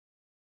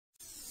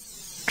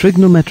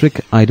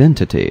Trigonometric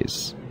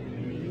identities.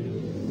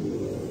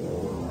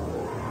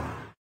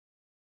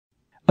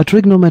 A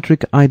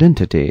trigonometric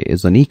identity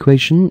is an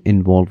equation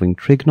involving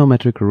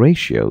trigonometric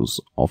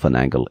ratios of an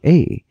angle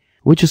A,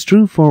 which is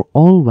true for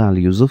all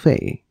values of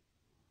A.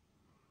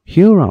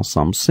 Here are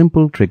some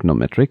simple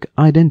trigonometric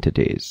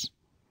identities.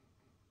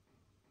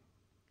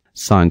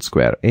 Sin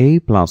square A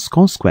plus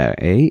cos square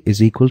A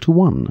is equal to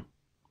 1.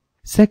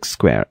 Sec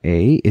square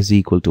A is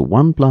equal to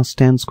 1 plus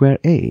tan square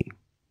A.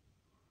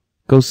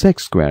 Cosec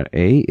square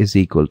A is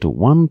equal to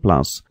 1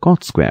 plus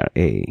cot square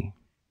A.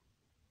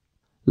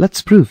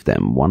 Let's prove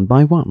them one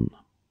by one.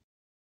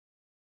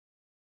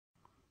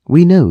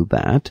 We know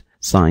that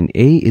sin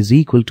A is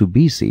equal to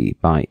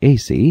BC by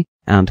AC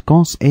and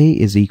cos A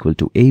is equal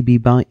to AB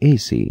by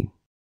AC.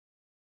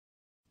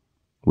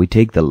 We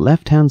take the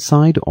left-hand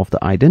side of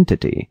the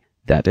identity,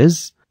 that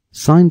is,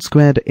 sin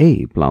squared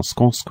A plus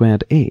cos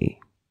squared A.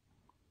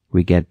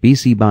 We get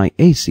BC by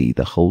AC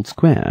the whole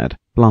squared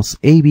plus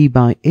AB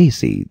by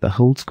AC the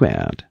whole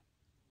squared.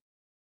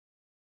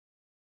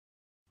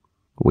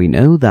 We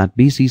know that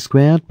BC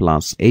squared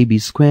plus AB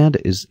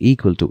squared is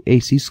equal to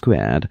AC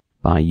squared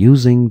by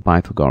using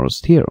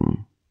Pythagoras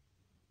theorem.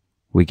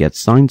 We get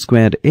sin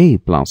squared A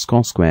plus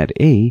cos squared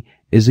A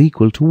is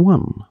equal to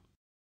 1.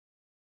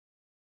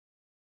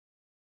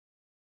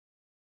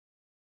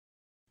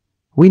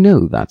 We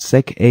know that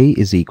sec A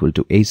is equal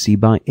to AC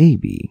by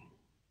AB.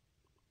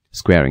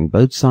 Squaring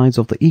both sides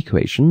of the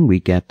equation, we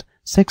get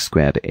sec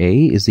squared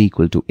A is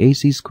equal to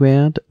AC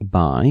squared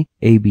by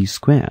AB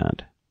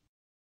squared.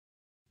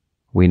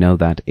 We know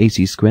that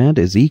AC squared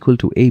is equal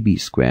to AB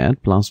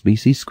squared plus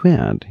BC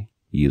squared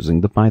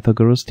using the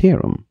Pythagoras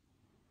theorem.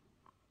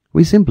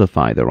 We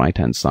simplify the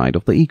right-hand side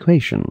of the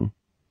equation.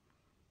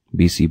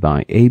 BC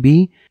by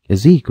AB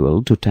is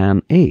equal to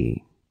tan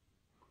A.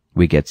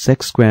 We get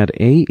sec squared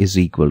A is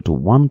equal to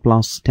 1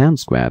 plus tan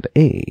squared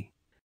A.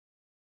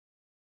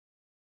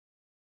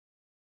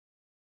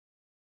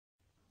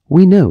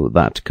 We know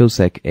that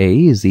cosec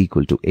A is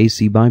equal to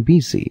AC by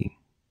BC.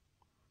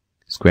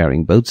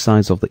 Squaring both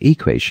sides of the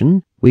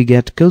equation, we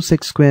get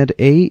cosec squared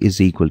A is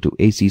equal to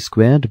AC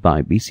squared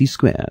by BC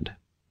squared.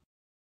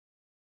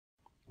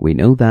 We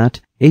know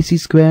that AC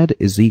squared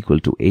is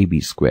equal to AB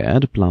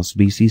squared plus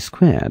BC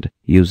squared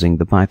using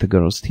the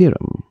Pythagoras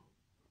theorem.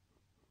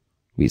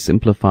 We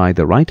simplify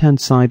the right-hand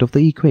side of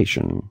the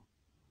equation.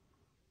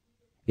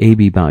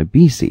 AB by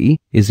BC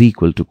is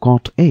equal to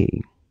cot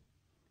A.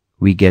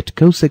 We get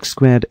cosec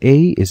squared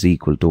A is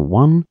equal to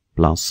 1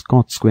 plus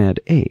cot squared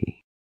A.